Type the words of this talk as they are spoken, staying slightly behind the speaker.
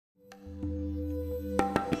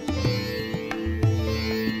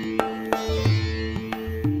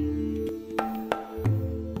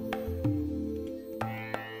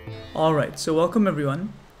Alright, so welcome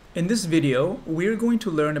everyone. In this video, we're going to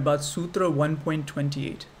learn about Sutra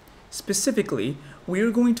 1.28. Specifically, we're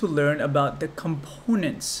going to learn about the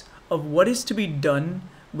components of what is to be done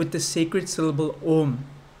with the sacred syllable Om.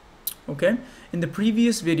 Okay? In the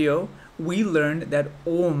previous video, we learned that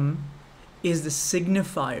Om is the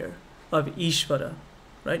signifier of Ishvara.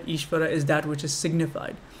 Right? Ishvara is that which is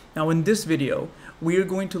signified. Now in this video, we're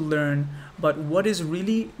going to learn about what is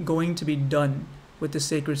really going to be done with the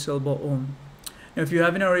sacred syllable Om. Now if you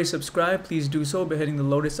haven't already subscribed, please do so by hitting the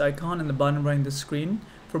lotus icon on the bottom right of the screen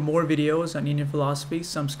for more videos on Indian philosophy,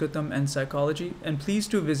 Sanskritam, and psychology. And please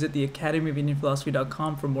do visit the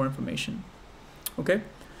academyofindianphilosophy.com for more information. Okay,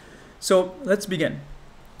 so let's begin.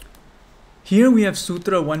 Here we have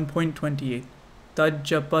Sutra 1.28. Tad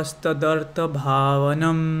japastadartha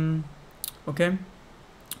bhavanam. Okay,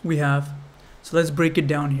 we have, so let's break it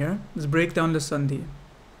down here. Let's break down the sandhi.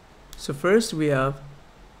 So first we have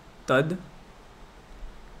tad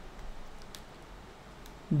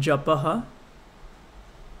japaha,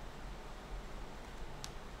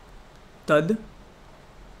 tad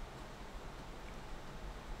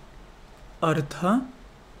artha,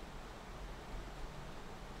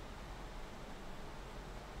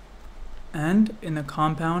 and in the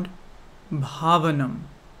compound bhavanam.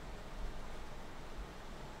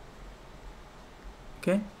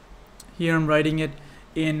 Okay, here I'm writing it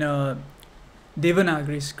in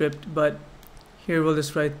Devanagari script, but here we'll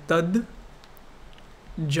just write tad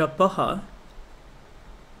japaha,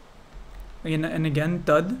 and again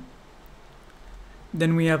tad,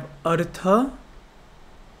 then we have artha,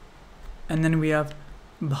 and then we have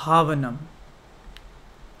bhavanam.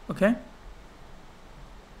 Okay,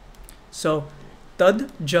 so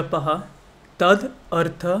tad japaha, tad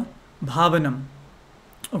artha, bhavanam.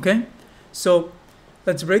 Okay, so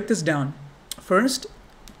let's break this down. First,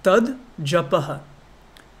 tad japaha.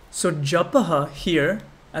 So japaha here,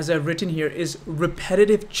 as I've written here, is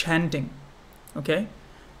repetitive chanting. Okay,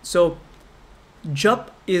 so jap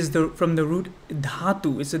is from the root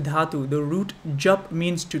dhatu. It's a dhatu. The root jap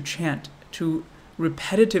means to chant, to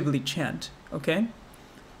repetitively chant. Okay,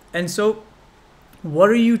 and so what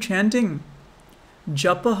are you chanting?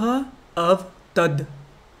 Japaha of tad,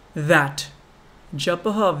 that.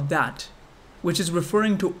 Japaha of that, which is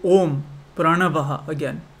referring to Om, Pranavaha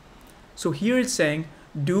again. So here it's saying,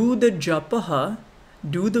 do the japaha,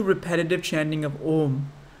 do the repetitive chanting of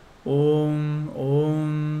Om. Om,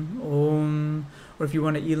 Om, Om. Or if you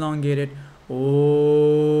want to elongate it, Om.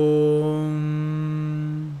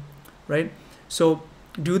 Right? So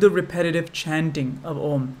do the repetitive chanting of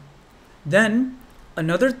Om. Then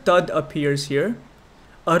another tad appears here.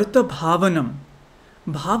 Artha bhavanam.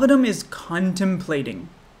 Bhavanam is contemplating.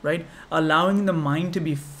 Right? Allowing the mind to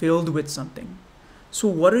be filled with something. So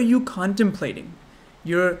what are you contemplating?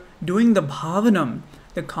 You're doing the bhavanam,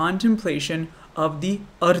 the contemplation of the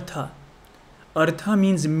artha. Artha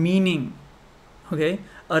means meaning. Okay?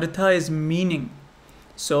 Artha is meaning.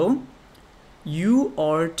 So you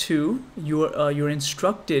are to, you're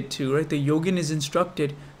instructed to, right? The yogin is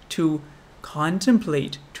instructed to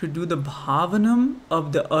contemplate, to do the bhavanam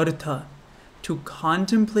of the artha, to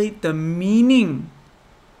contemplate the meaning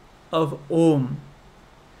of Om.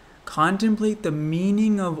 Contemplate the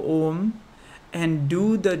meaning of Om and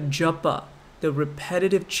do the japa, the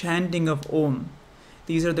repetitive chanting of Om.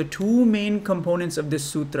 These are the two main components of this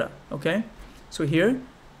sutra. Okay, so here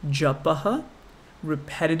japaha,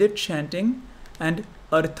 repetitive chanting, and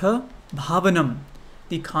artha bhavanam,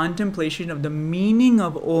 the contemplation of the meaning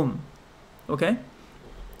of Om. Okay,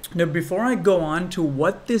 now before I go on to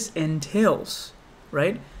what this entails,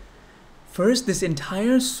 right? First, this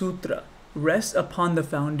entire sutra rests upon the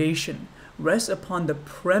foundation, rests upon the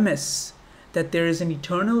premise that there is an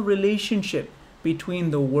eternal relationship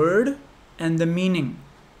between the word and the meaning.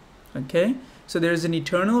 Okay? So there is an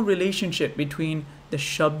eternal relationship between the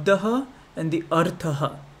shabdaha and the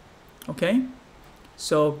arthaha. Okay?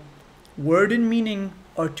 So word and meaning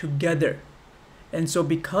are together. And so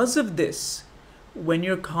because of this, when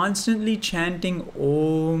you're constantly chanting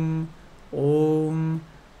Om, Om,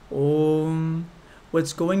 Om, what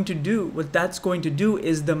that's going to do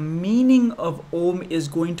is the meaning of Om is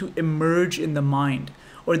going to emerge in the mind,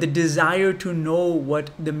 or the desire to know what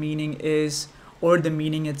the meaning is, or the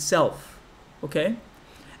meaning itself. Okay?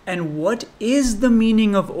 And what is the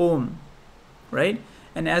meaning of Om? Right?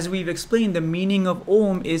 And as we've explained, the meaning of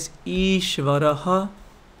Om is Ishvaraha.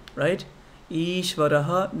 Right?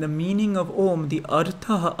 Ishvaraha, the meaning of Om, the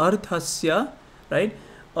arthasya, right,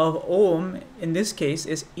 of Om in this case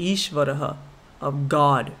is Ishvaraha, of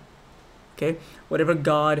God. Okay, whatever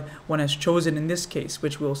God one has chosen in this case,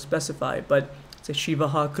 which we'll specify, but say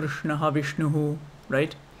Shivaha, Krishnaha, Vishnuhu,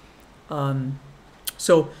 right?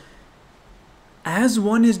 So as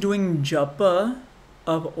one is doing japa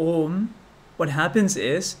of Om, what happens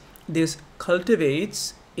is this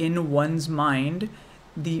cultivates in one's mind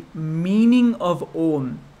the meaning of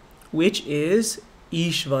Om, which is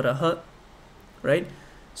Ishvaraha, right?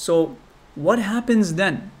 So what happens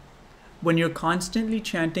then when you're constantly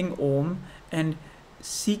chanting Om and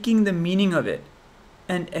seeking the meaning of it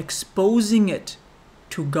and exposing it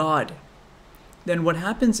to God? Then what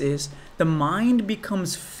happens is the mind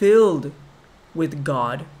becomes filled with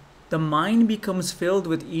God, the mind becomes filled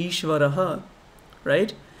with Ishvaraha,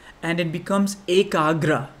 right? And it becomes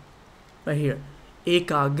ekagra, right here,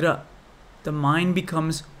 ekagra. The mind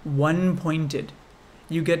becomes one-pointed.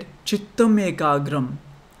 You get chittam ekagram,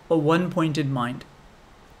 a one-pointed mind,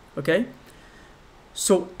 okay?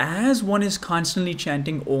 So as one is constantly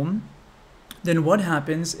chanting Om, then what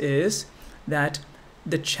happens is that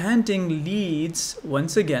the chanting leads,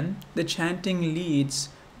 once again, the chanting leads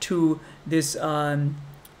to this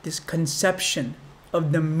this conception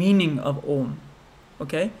of the meaning of Om,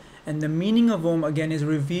 okay? And the meaning of Om again is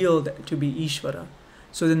revealed to be Ishvara.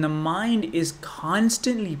 So then the mind is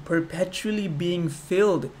constantly, perpetually being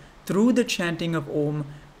filled through the chanting of Om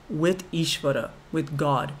with Ishvara, with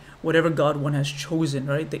God, whatever God one has chosen,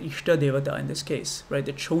 right? The Ishta Devata in this case, right?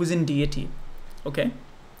 The chosen deity, okay?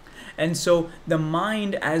 And so the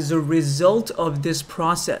mind, as a result of this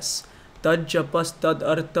process, tad japas tad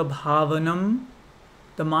artha bhavanam,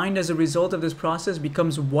 the mind as a result of this process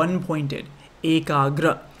becomes one-pointed,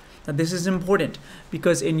 ekagra. Now this is important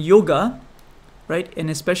because in yoga, right, and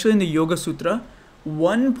especially in the Yogasūtra,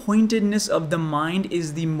 one-pointedness of the mind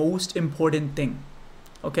is the most important thing,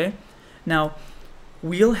 okay? Now,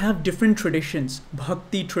 we'll have different traditions,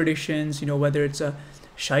 bhakti traditions, you know, whether it's a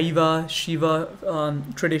Shaiva, Shiva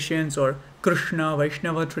traditions or Krishna,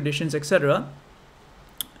 Vaishnava traditions, etc.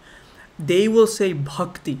 They will say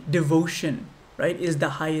bhakti, devotion, right, is the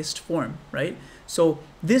highest form, right? So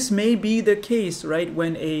this may be the case, right,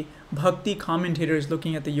 when a bhakti commentator is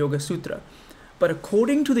looking at the Yogasūtra. But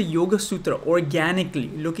according to the Yogasūtra, organically,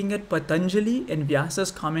 looking at Patanjali and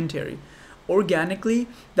Vyasa's commentary, organically,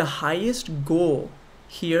 the highest goal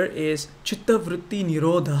here is chitta vritti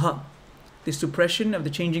nirodha, the suppression of the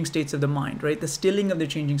changing states of the mind, right? The stilling of the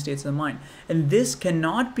changing states of the mind. And this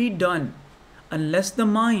cannot be done unless the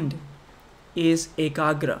mind is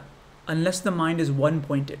ekagra, unless the mind is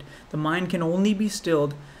one-pointed. The mind can only be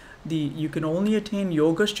stilled, you can only attain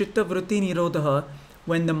yogas chitta vritti nirodha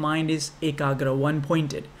when the mind is ekagra,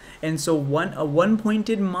 one-pointed. And so a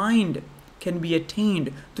one-pointed mind can be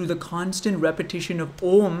attained through the constant repetition of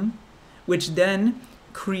Om, which then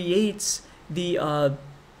creates the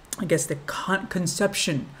I guess the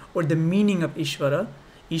conception or the meaning of Ishvara,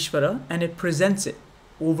 and it presents it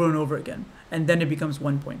over and over again, and then it becomes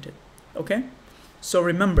one-pointed, okay? So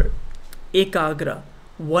remember, ekagra,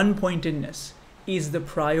 one-pointedness, is the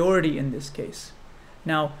priority in this case.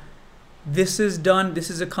 Now, this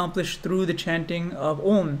is accomplished through the chanting of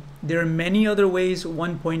Om. There are many other ways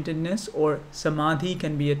one-pointedness or samadhi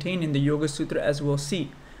can be attained in the Yogasūtra, as we'll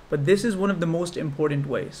see, but this is one of the most important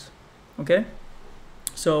ways, okay?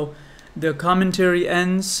 So the commentary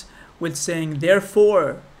ends with saying,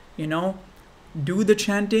 therefore, you know, do the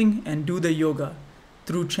chanting and do the yoga.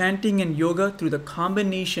 Through chanting and yoga, through the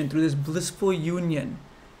combination, through this blissful union,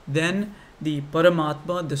 then the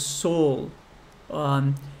Paramatma, the soul,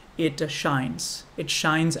 it shines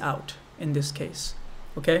out in this case,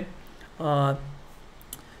 okay?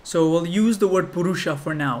 So we'll use the word Purusha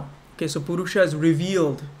for now. Okay, so Purusha is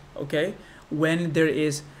revealed, okay, when there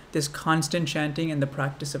is this constant chanting and the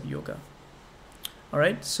practice of yoga. All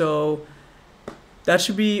right, so that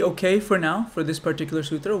should be okay for now for this particular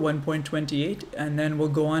sutra, 1.28, and then we'll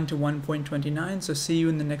go on to 1.29. So see you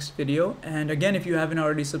in the next video. And again, if you haven't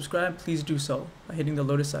already subscribed, please do so by hitting the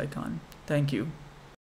lotus icon. Thank you.